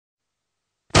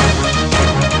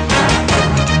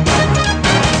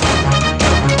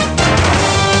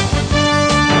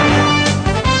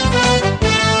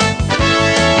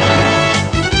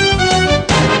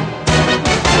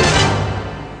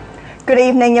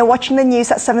evening. You're watching the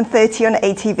news at 7:30 on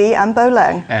ATV. I'm Bo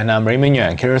Leung. And I'm Raymond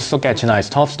Yuan. Here's a look at tonight's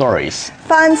top stories.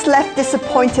 Fans left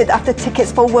disappointed after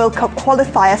tickets for World Cup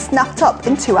qualifier snapped up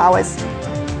in 2 hours.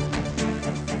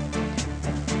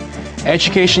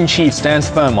 Education chief stands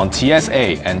firm on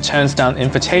TSA and turns down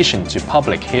invitation to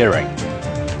public hearing.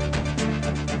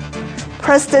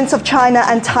 Presidents of China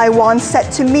and Taiwan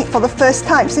set to meet for the first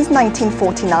time since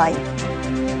 1949.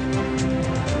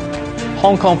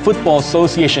 Hong Kong Football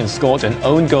Association scored an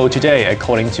own goal today,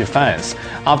 according to fans,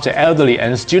 after elderly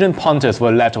and student punters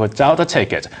were left without a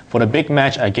ticket for the big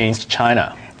match against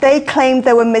China. They claimed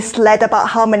they were misled about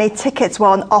how many tickets were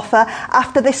on offer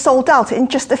after they sold out in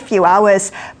just a few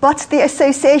hours. But the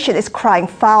association is crying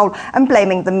foul and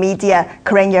blaming the media.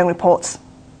 Karen Young reports.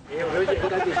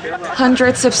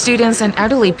 Hundreds of students and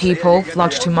elderly people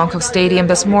flocked to Mong Kok Stadium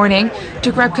this morning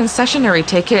to grab concessionary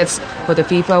tickets for the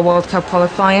FIFA World Cup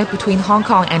qualifier between Hong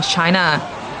Kong and China.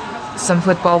 Some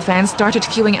football fans started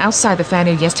queuing outside the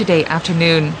venue yesterday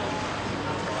afternoon.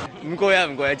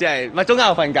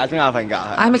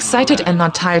 I'm excited and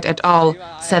not tired at all,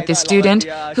 said the student,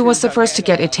 who was the first to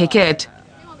get a ticket.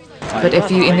 But a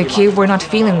few in the queue were not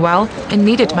feeling well and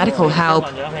needed medical help.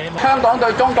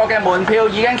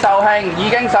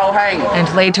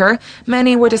 And later,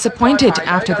 many were disappointed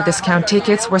after the discount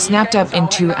tickets were snapped up in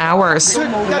 2 hours.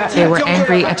 They were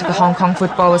angry at the Hong Kong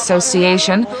Football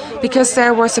Association because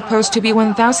there were supposed to be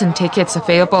 1,000 tickets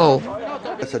available.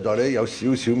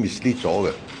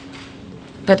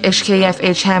 But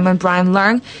HKFA chairman Brian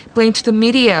Leung blamed the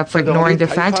media for ignoring the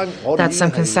fact that some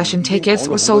concession tickets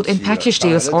were sold in package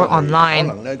deals or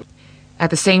online. At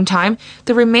the same time,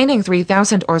 the remaining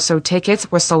 3,000 or so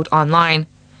tickets were sold online.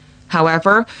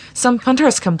 However, some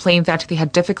punters complained that they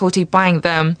had difficulty buying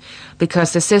them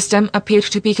because the system appeared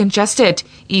to be congested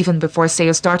even before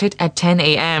sales started at 10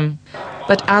 a.m.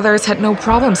 But others had no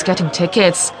problems getting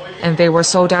tickets, and they were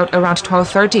sold out around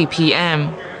 12:30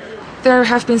 p.m. There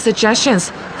have been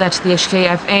suggestions that the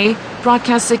HKFA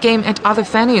broadcast the game at other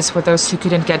venues for those who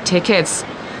couldn't get tickets.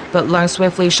 But Leung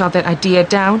swiftly shot that idea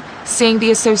down, saying the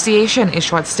association is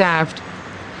short-staffed.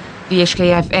 The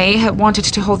HKFA had wanted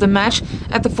to hold the match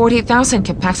at the 40,000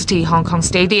 capacity Hong Kong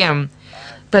Stadium.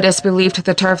 But it's believed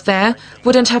the turf there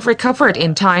wouldn't have recovered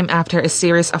in time after a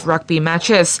series of rugby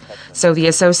matches. So the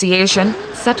association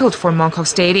settled for Mong Kok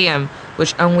Stadium,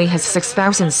 which only has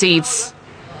 6,000 seats.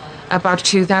 About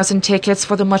 2,000 tickets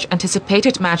for the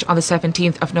much-anticipated match on the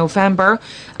 17th of November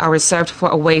are reserved for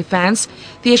away fans,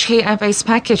 the HKFA's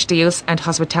package deals and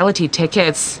hospitality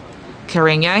tickets.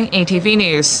 Karen Yang, ATV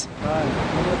News.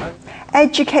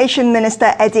 Education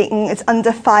Minister Eddie Ng is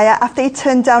under fire after he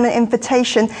turned down an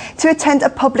invitation to attend a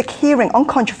public hearing on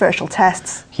controversial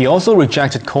tests. He also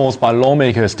rejected calls by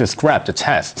lawmakers to scrap the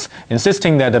tests,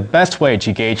 insisting they're the best way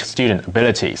to gauge student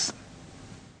abilities.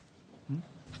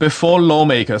 Before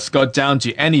lawmakers got down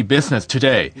to any business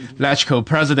today, LegCo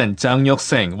President Zhang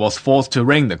Yuxing was forced to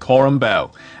ring the quorum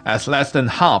bell, as less than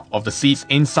half of the seats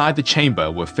inside the chamber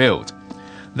were filled.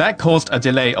 That caused a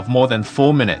delay of more than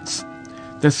 4 minutes.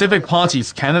 The Civic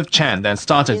Party's Kenneth Chan then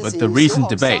started with the recent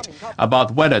debate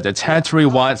about whether the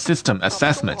Territory-Wide System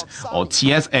Assessment, or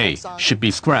TSA, should be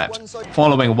scrapped,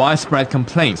 following widespread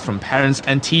complaints from parents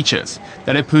and teachers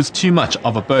that it puts too much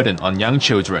of a burden on young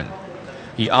children.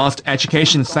 He asked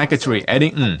Education Secretary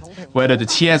Eddie Ng whether the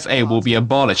TSA will be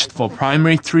abolished for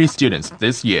primary 3 students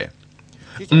this year.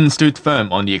 Ng stood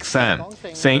firm on the exam,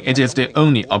 saying it is the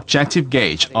only objective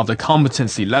gauge of the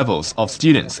competency levels of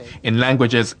students in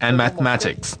languages and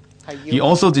mathematics. He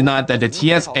also denied that the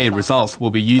TSA results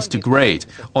will be used to grade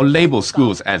or label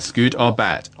schools as good or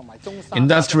bad.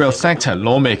 Industrial sector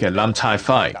lawmaker Lam Tai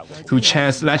Fai, who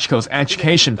chairs LegCo's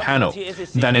education panel,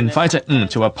 then invited Ng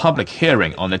to a public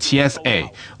hearing on the TSA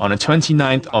on the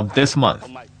 29th of this month.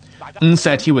 Ng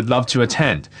said he would love to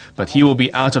attend, but he will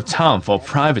be out of town for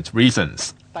private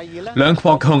reasons. Leung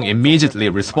Kwok Kung immediately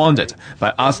responded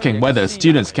by asking whether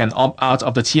students can opt out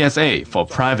of the TSA for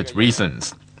private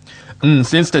reasons. Ng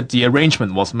insisted the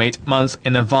arrangement was made months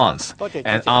in advance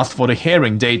and asked for the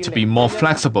hearing date to be more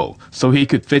flexible so he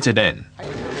could fit it in.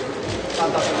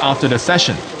 After the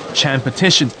session, Chan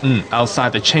petitioned Ng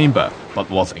outside the chamber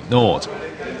but was ignored.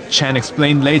 Chan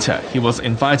explained later he was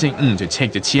inviting Ng to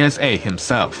take the TSA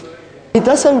himself. He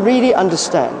doesn't really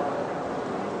understand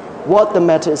what the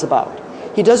matter is about.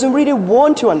 He doesn't really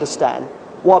want to understand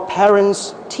what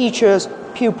parents, teachers,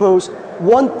 pupils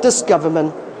want this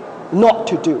government not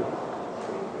to do,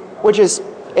 which is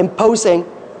imposing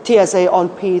TSA on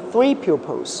P3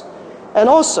 pupils. And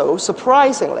also,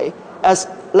 surprisingly, as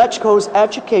LegCo's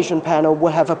education panel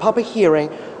will have a public hearing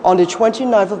on the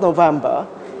 29th of November,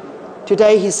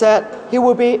 today he said he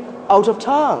will be out of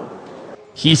town.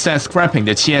 He says scrapping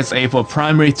the TSA for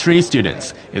primary 3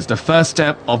 students is the first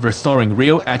step of restoring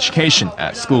real education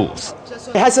at schools.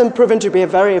 It hasn't proven to be a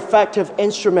very effective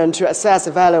instrument to assess,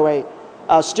 evaluate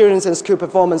students and school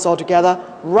performance altogether.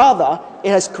 Rather, it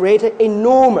has created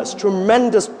enormous,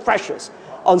 tremendous pressures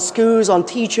on schools, on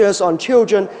teachers, on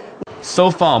children. So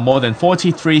far, more than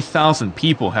 43,000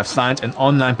 people have signed an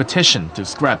online petition to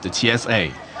scrap the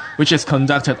TSA, which is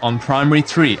conducted on primary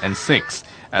 3 and 6,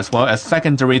 as well as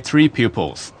secondary 3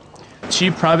 pupils.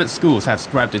 2 private schools have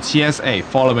scrapped the TSA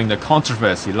following the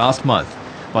controversy last month,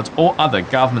 but all other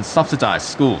government-subsidized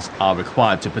schools are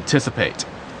required to participate.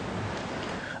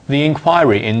 The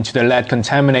inquiry into the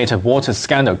lead-contaminated water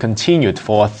scandal continued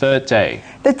for a 3rd day.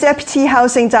 The Deputy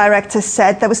Housing Director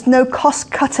said there was no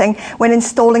cost-cutting when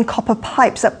installing copper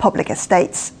pipes at public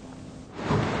estates.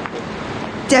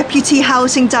 Deputy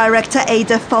Housing Director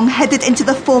Ada Fung headed into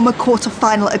the former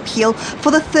quarter-final appeal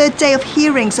for the 3rd day of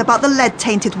hearings about the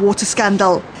lead-tainted water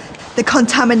scandal. The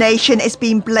contamination is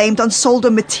being blamed on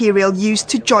solder material used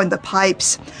to join the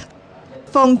pipes.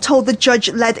 Fung told the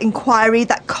judge-led inquiry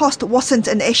that cost wasn't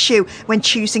an issue when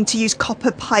choosing to use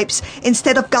copper pipes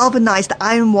instead of galvanized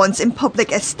iron ones in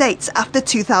public estates after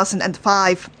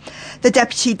 2005. The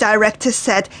Deputy Director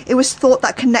said it was thought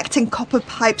that connecting copper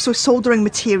pipes with soldering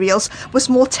materials was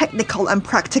more technical and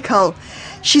practical.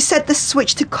 She said the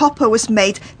switch to copper was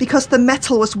made because the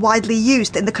metal was widely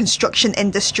used in the construction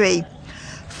industry.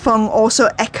 Fung also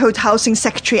echoed Housing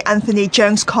Secretary Anthony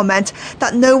Cheung's comment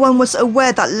that no one was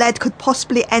aware that lead could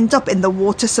possibly end up in the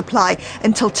water supply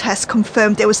until tests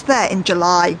confirmed it was there in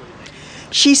July.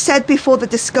 She said before the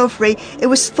discovery, it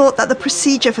was thought that the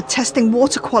procedure for testing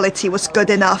water quality was good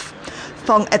enough.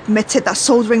 Fung admitted that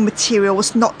soldering material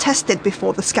was not tested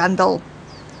before the scandal.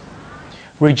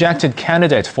 Rejected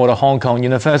candidate for the Hong Kong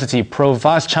University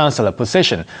Pro-Vice-Chancellor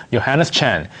position, Johannes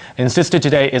Chan, insisted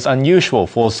today it's unusual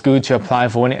for a school to apply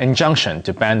for an injunction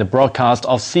to ban the broadcast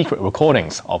of secret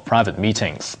recordings of private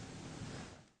meetings.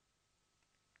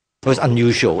 It's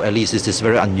unusual, at least it is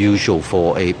very unusual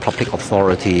for a public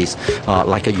authorities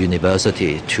like a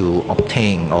university to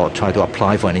obtain or try to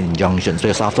apply for an injunction.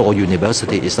 Because after all,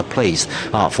 university is a place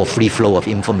for free flow of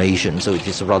information, so it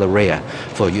is rather rare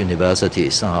for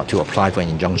universities to apply for an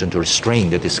injunction to restrain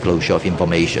the disclosure of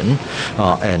information.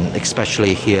 And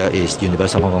especially here is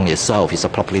University of Hong Kong itself is a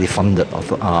publicly funded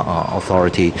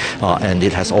authority, and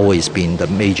it has always been the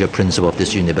major principle of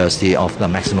this university of the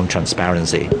maximum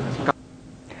transparency.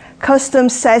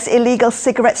 Customs says illegal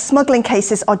cigarette smuggling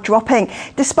cases are dropping,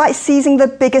 despite seizing the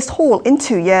biggest haul in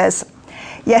 2 years.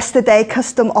 Yesterday,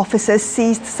 custom officers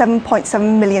seized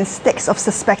 7.7 million sticks of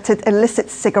suspected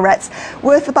illicit cigarettes,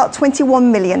 worth about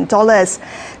 $21 million.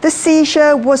 The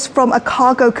seizure was from a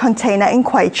cargo container in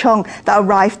Kwai Chung that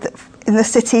arrived in the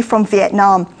city from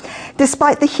Vietnam.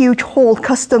 Despite the huge haul,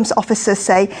 customs officers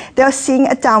say they are seeing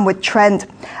a downward trend.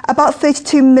 About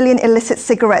 32 million illicit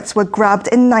cigarettes were grabbed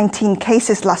in 19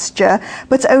 cases last year,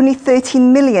 but only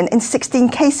 13 million in 16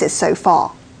 cases so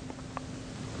far.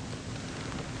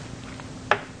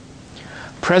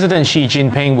 President Xi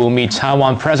Jinping will meet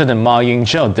Taiwan President Ma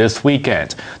Ying-jeou this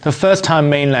weekend, the first time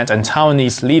mainland and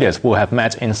Taiwanese leaders will have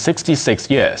met in 66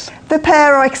 years. The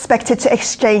pair are expected to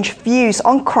exchange views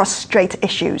on cross-strait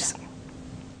issues.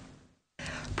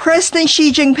 President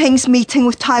Xi Jinping's meeting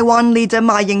with Taiwan leader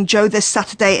Ma Ying-jeou this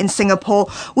Saturday in Singapore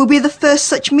will be the first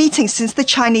such meeting since the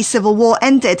Chinese Civil War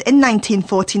ended in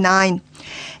 1949.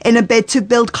 In a bid to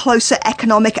build closer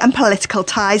economic and political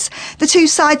ties, the two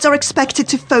sides are expected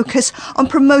to focus on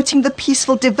promoting the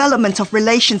peaceful development of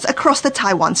relations across the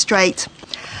Taiwan Strait.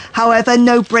 However,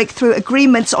 no breakthrough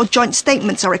agreements or joint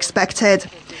statements are expected.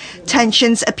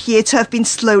 Tensions appear to have been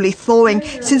slowly thawing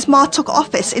since Ma took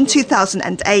office in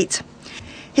 2008.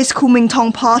 His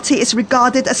Kuomintang party is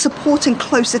regarded as supporting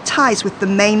closer ties with the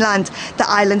mainland, the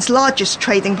island's largest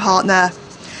trading partner.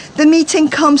 The meeting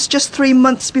comes just 3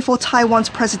 months before Taiwan's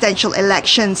presidential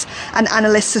elections, and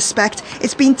analysts suspect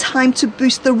it's been time to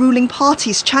boost the ruling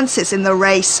party's chances in the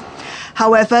race.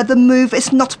 However, the move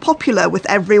is not popular with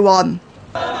everyone.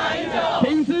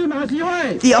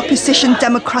 The opposition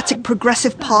Democratic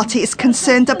Progressive Party is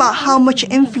concerned about how much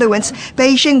influence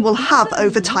Beijing will have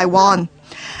over Taiwan.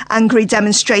 Angry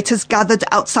demonstrators gathered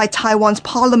outside Taiwan's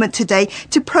parliament today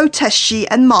to protest Xi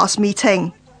and Ma's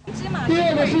meeting.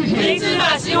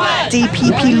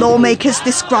 DPP lawmakers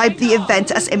described the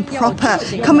event as improper,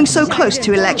 coming so close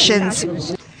to elections.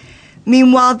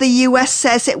 Meanwhile, the US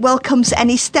says it welcomes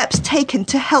any steps taken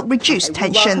to help reduce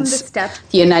tensions. The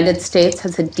United States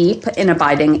has a deep and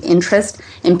abiding interest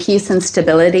in peace and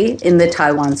stability in the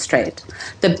Taiwan Strait.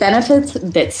 The benefits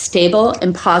that stable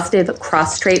and positive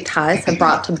cross-strait ties have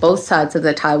brought to both sides of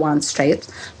the Taiwan Strait,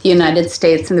 the United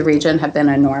States and the region, have been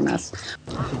enormous.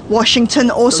 Washington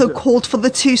also called for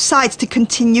the two sides to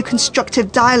continue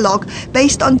constructive dialogue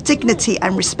based on dignity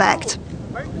and respect.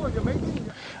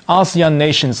 ASEAN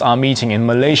nations are meeting in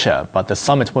Malaysia, but the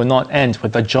summit will not end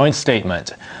with a joint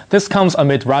statement. This comes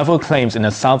amid rival claims in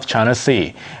the South China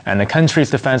Sea, and the country's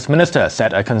defense minister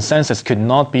said a consensus could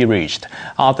not be reached.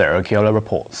 Arthur Okiola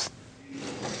reports.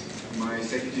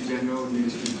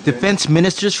 Defense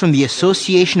ministers from the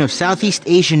Association of Southeast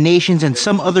Asian Nations and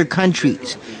some other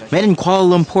countries met in Kuala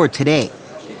Lumpur today.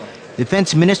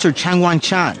 Defense Minister Chang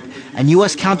Wan-chan and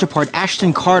U.S. counterpart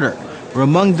Ashton Carter were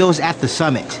among those at the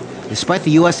summit, despite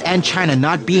the U.S. and China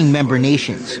not being member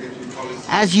nations.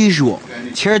 As usual,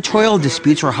 territorial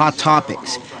disputes were hot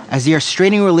topics, as they are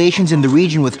straining relations in the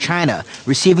region with China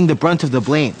receiving the brunt of the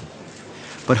blame.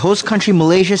 But host country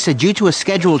Malaysia said due to a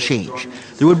schedule change,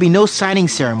 there would be no signing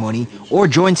ceremony or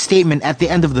joint statement at the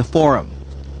end of the forum.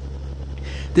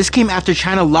 This came after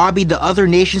China lobbied the other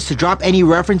nations to drop any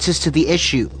references to the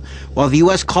issue, while the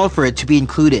U.S. called for it to be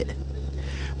included.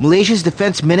 Malaysia's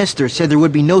defense minister said there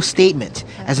would be no statement,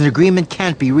 as an agreement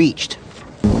can't be reached.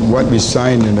 What we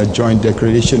sign in a joint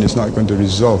declaration is not going to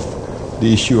resolve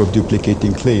the issue of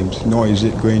duplicating claims, nor is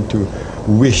it going to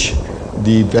wish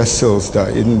the vessels that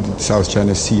are in the South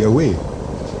China Sea away.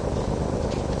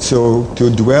 So to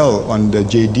dwell on the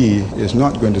JD is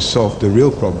not going to solve the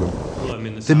real problem.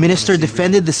 The minister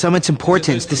defended the summit's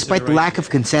importance despite the lack of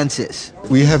consensus.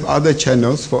 We have other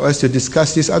channels for us to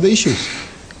discuss these other issues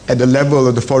at the level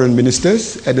of the foreign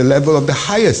ministers, at the level of the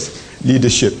highest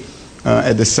leadership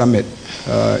at the summit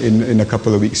in a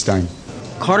couple of weeks' time.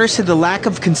 Carter said the lack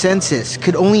of consensus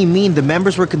could only mean the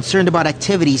members were concerned about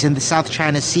activities in the South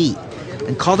China Sea,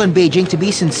 and called on Beijing to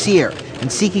be sincere in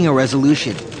seeking a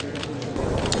resolution.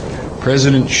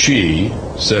 President Xi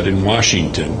said in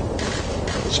Washington,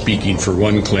 speaking for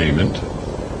one claimant,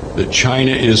 that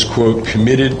China is, quote,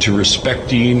 committed to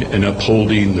respecting and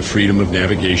upholding the freedom of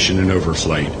navigation and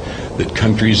overflight that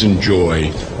countries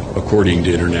enjoy according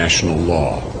to international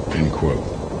law, end quote.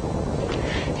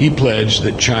 He pledged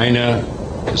that China,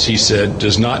 as he said,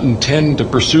 does not intend to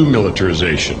pursue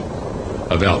militarization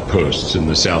of outposts in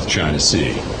the South China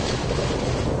Sea.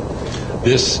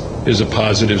 This is a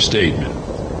positive statement,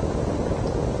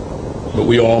 but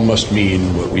we all must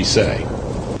mean what we say.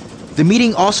 The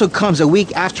meeting also comes a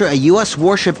week after a U.S.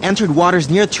 warship entered waters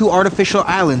near two artificial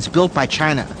islands built by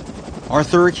China.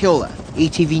 Arthur Okiola,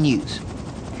 ATV News.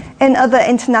 In other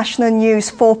international news,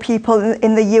 4 people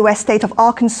in the U.S. state of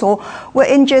Arkansas were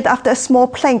injured after a small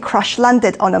plane crash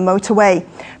landed on a motorway.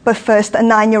 But first, a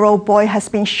 9-year-old boy has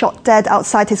been shot dead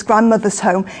outside his grandmother's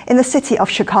home in the city of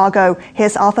Chicago.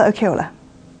 Here's Arthur Okiola.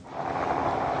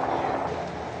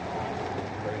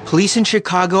 Police in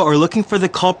Chicago are looking for the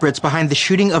culprits behind the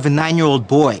shooting of a 9-year-old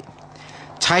boy.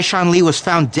 Tyshawn Lee was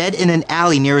found dead in an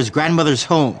alley near his grandmother's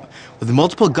home, with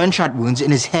multiple gunshot wounds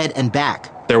in his head and back.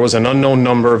 There was an unknown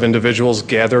number of individuals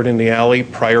gathered in the alley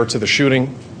prior to the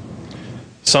shooting.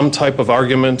 Some type of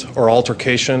argument or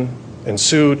altercation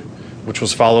ensued, which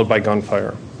was followed by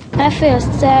gunfire. I feel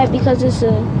sad because it's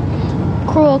a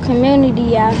cruel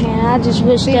community out here, and I just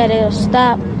wish that it'll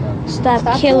stop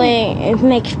killing and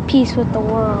make peace with the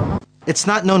world. It's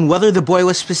not known whether the boy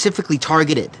was specifically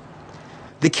targeted.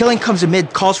 The killing comes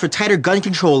amid calls for tighter gun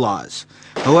control laws.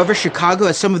 However, Chicago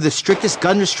has some of the strictest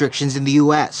gun restrictions in the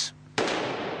U.S.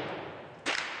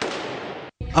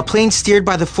 A plane steered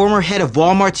by the former head of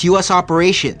Walmart's U.S.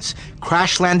 operations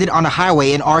crash-landed on a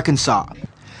highway in Arkansas.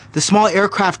 The small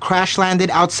aircraft crash-landed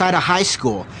outside a high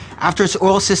school after its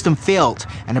oil system failed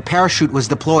and a parachute was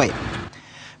deployed.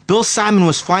 Bill Simon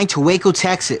was flying to Waco,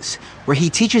 Texas, where he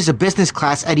teaches a business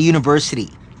class at a university.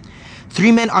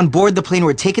 3 men on board the plane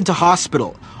were taken to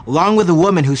hospital, along with a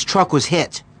woman whose truck was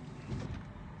hit.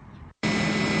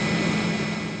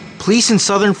 Police in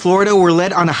southern Florida were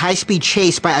led on a high-speed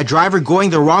chase by a driver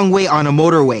going the wrong way on a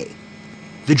motorway.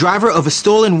 The driver of a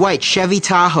stolen white Chevy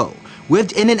Tahoe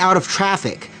whipped in and out of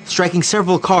traffic, striking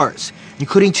several cars,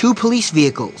 including 2 police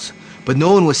vehicles, but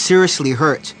no one was seriously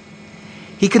hurt.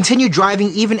 He continued driving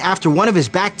even after one of his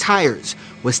back tires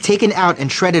was taken out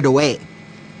and shredded away.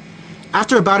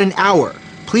 After about an hour,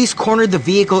 police cornered the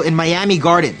vehicle in Miami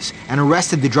Gardens and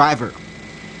arrested the driver.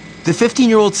 The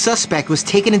 15-year-old suspect was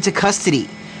taken into custody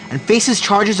and faces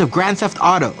charges of grand theft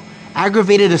auto,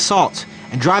 aggravated assault,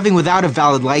 and driving without a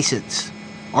valid license.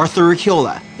 Arthur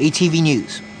Okiola, ATV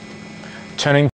News. turning